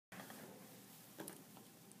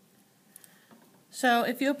So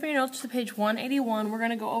if you open your notes to page 181, we're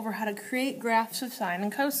going to go over how to create graphs of sine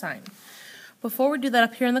and cosine. Before we do that,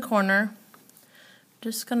 up here in the corner, I'm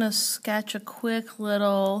just going to sketch a quick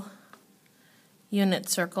little unit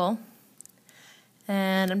circle.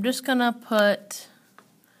 And I'm just going to put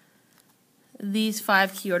these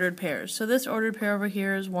 5 key ordered pairs. So this ordered pair over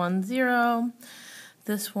here is 1, 0.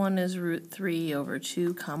 This one is root 3 over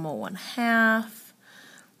 2, comma 1/2.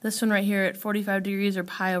 This one right here at 45 degrees, or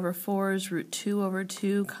pi over 4, is root 2 over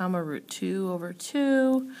 2, comma root 2 over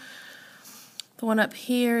 2. The one up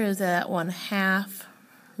here is at 1/2,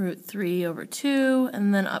 root 3 over 2,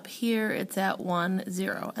 and then up here it's at 1,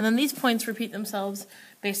 0. And then these points repeat themselves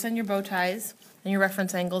based on your bow ties and your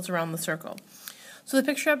reference angles around the circle. So the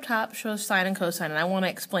picture up top shows sine and cosine, and I want to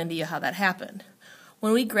explain to you how that happened.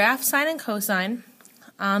 When we graph sine and cosine,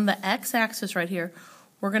 on the x-axis right here,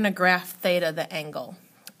 we're going to graph theta, the angle.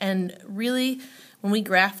 And really, when we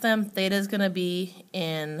graph them, theta is going to be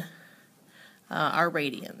in our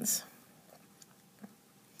radians.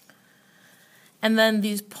 And then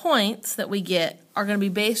these points that we get are going to be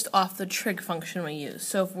based off the trig function we use.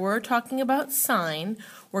 So if we're talking about sine,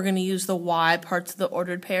 we're going to use the y parts of the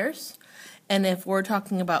ordered pairs. And if we're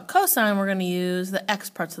talking about cosine, we're going to use the x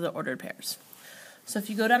parts of the ordered pairs. So if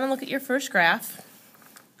you go down and look at your first graph,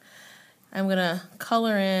 I'm going to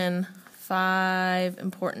color in 5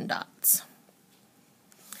 important dots.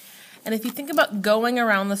 And if you think about going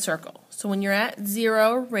around the circle, so when you're at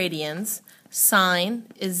 0 radians, sine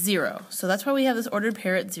is 0. So that's why we have this ordered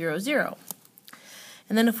pair at 0, 0.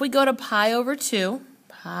 And then if we go to pi over 2,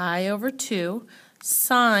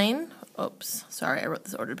 sine, oops, sorry, I wrote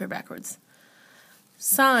this ordered pair backwards.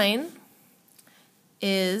 Sine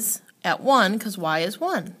is at 1 because y is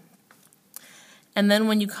 1. And then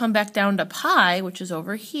when you come back down to pi, which is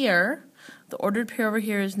over here, the ordered pair over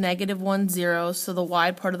here is negative 1, 0, so the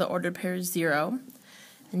y part of the ordered pair is 0.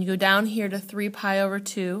 And you go down here to 3 pi over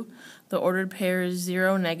 2, the ordered pair is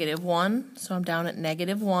 0, negative 1, so I'm down at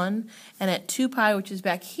negative 1. And at 2 pi, which is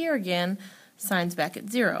back here again, sine's back at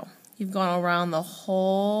 0. You've gone around the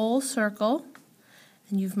whole circle,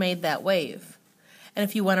 and you've made that wave. And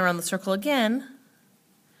if you went around the circle again,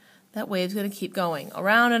 that wave's going to keep going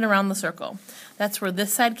around and around the circle. That's where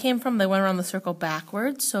this side came from. They went around the circle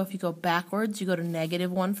backwards. So if you go backwards, you go to negative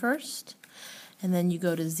 1 first, and then you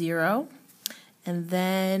go to 0, and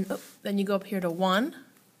then you go up here to 1,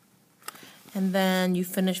 and then you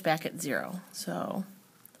finish back at 0. So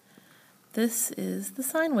this is the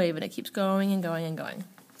sine wave, and it keeps going and going and going.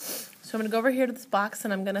 So I'm going to go over here to this box,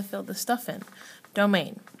 and I'm going to fill this stuff in.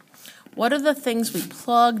 Domain. What are the things we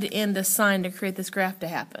plugged into sine to create this graph to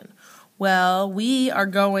happen? Well, we are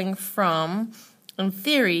going from, in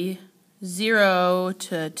theory, 0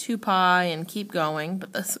 to 2 pi and keep going,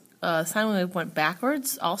 but the sine wave went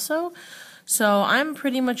backwards also. So I'm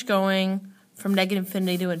pretty much going from negative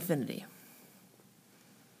infinity to infinity.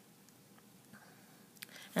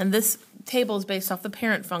 And this table is based off the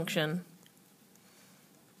parent function,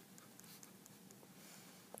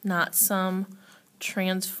 not some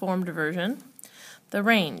transformed version. The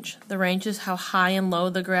range. The range is how high and low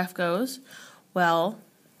the graph goes. Well,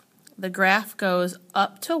 the graph goes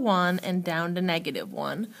up to 1 and down to negative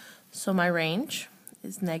 1. So my range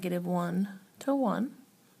is negative 1 to 1.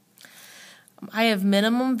 I have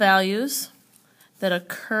minimum values that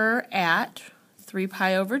occur at 3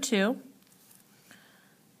 pi over 2.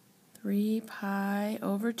 3 pi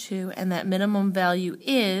over 2, and that minimum value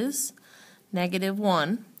is negative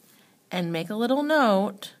 1. And make a little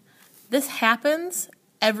note, this happens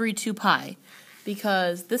every 2 pi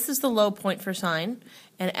because this is the low point for sine,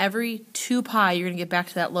 and every 2 pi you're going to get back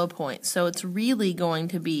to that low point. So it's really going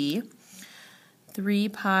to be 3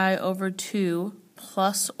 pi over 2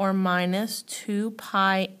 plus or minus 2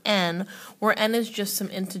 pi n, where n is just some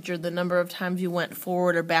integer, the number of times you went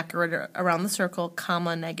forward or backward around the circle,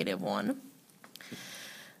 comma negative 1.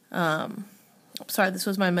 Sorry, this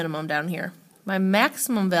was my minimum down here. My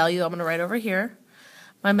maximum value, I'm going to write over here.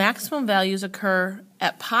 My maximum values occur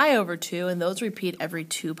at pi over 2, and those repeat every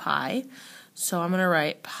 2 pi. So I'm going to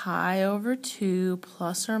write pi over 2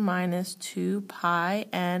 plus or minus 2 pi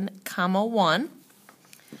n, comma 1.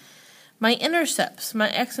 My intercepts, my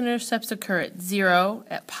x-intercepts occur at 0,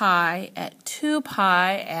 at pi, at 2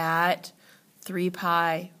 pi, at 3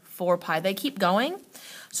 pi, 4 pi. They keep going.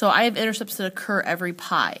 So I have intercepts that occur every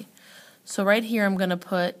pi. So right here I'm going to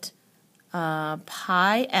put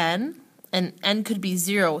pi n, and n could be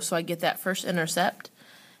 0, so I get that first intercept,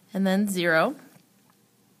 and then 0.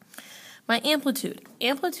 My amplitude.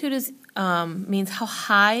 Amplitude is means how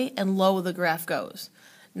high and low the graph goes.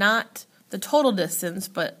 Not the total distance,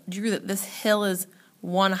 but do you agree that this hill is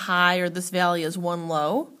 1 high or this valley is 1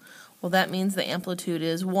 low, well, that means the amplitude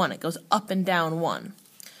is 1. It goes up and down 1.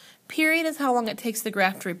 Period is how long it takes the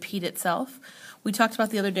graph to repeat itself. We talked about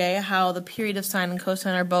the other day how the period of sine and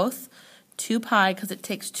cosine are both 2 pi because it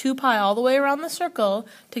takes 2 pi all the way around the circle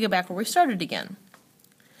to get back where we started again.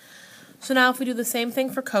 So now if we do the same thing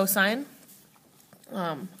for cosine,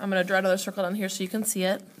 I'm going to draw another circle down here so you can see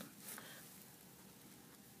it.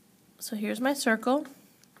 So here's my circle.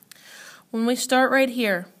 When we start right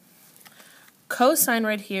here, cosine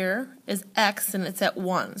right here is x and it's at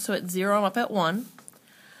 1. So at 0, I'm up at 1.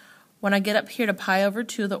 When I get up here to pi over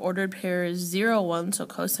 2, the ordered pair is 0, 1, so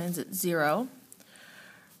cosine's at 0.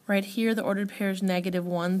 Right here, the ordered pair is negative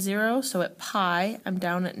 1, 0, so at pi, I'm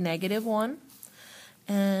down at negative 1.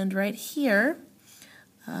 And right here,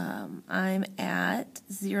 I'm at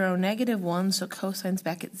 0, negative 1, so cosine's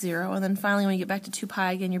back at 0. And then finally, when you get back to 2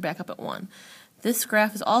 pi again, you're back up at 1. This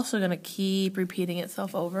graph is also going to keep repeating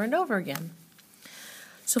itself over and over again.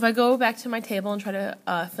 So if I go back to my table and try to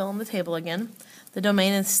fill in the table again, the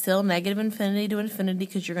domain is still negative infinity to infinity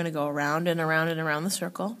because you're going to go around and around and around the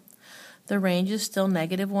circle. The range is still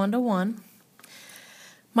negative 1 to 1.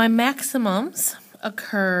 My maximums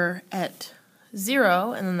occur at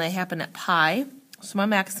 0, and then they happen at pi. So my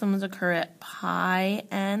maximums occur at pi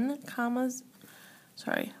n comma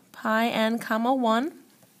 1.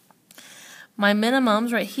 My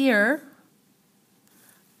minimums right here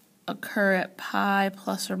occur at pi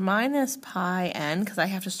plus or minus pi n because I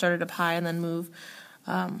have to start at a pi and then move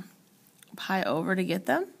pi over to get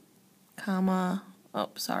them, comma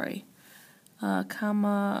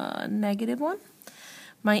negative 1.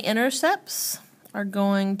 My intercepts are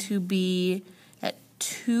going to be at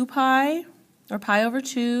 2 pi or pi over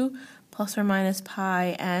 2 plus or minus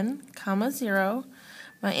pi n, comma 0.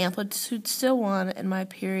 My amplitude's still 1 and my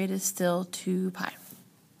period is still 2 pi.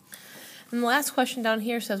 And the last question down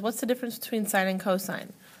here says, what's the difference between sine and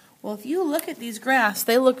cosine? Well, if you look at these graphs,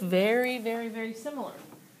 they look very, very, very similar.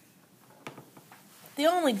 The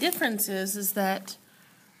only difference is that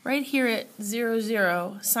right here at 0,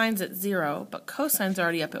 0, sine's at 0, but cosine's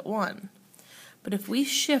already up at 1. But if we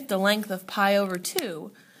shift the length of pi over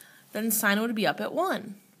 2, then sine would be up at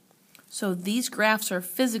 1. So these graphs are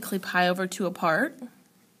physically pi over 2 apart.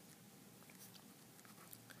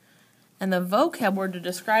 And the vocab word to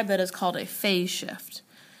describe that is called a phase shift.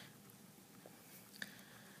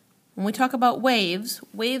 When we talk about waves,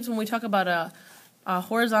 when we talk about a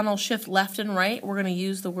horizontal shift left and right, we're going to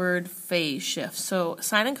use the word phase shift. So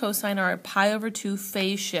sine and cosine are a pi over 2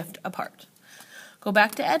 phase shift apart. Go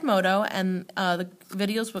back to Edmodo and the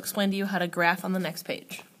videos will explain to you how to graph on the next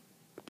page.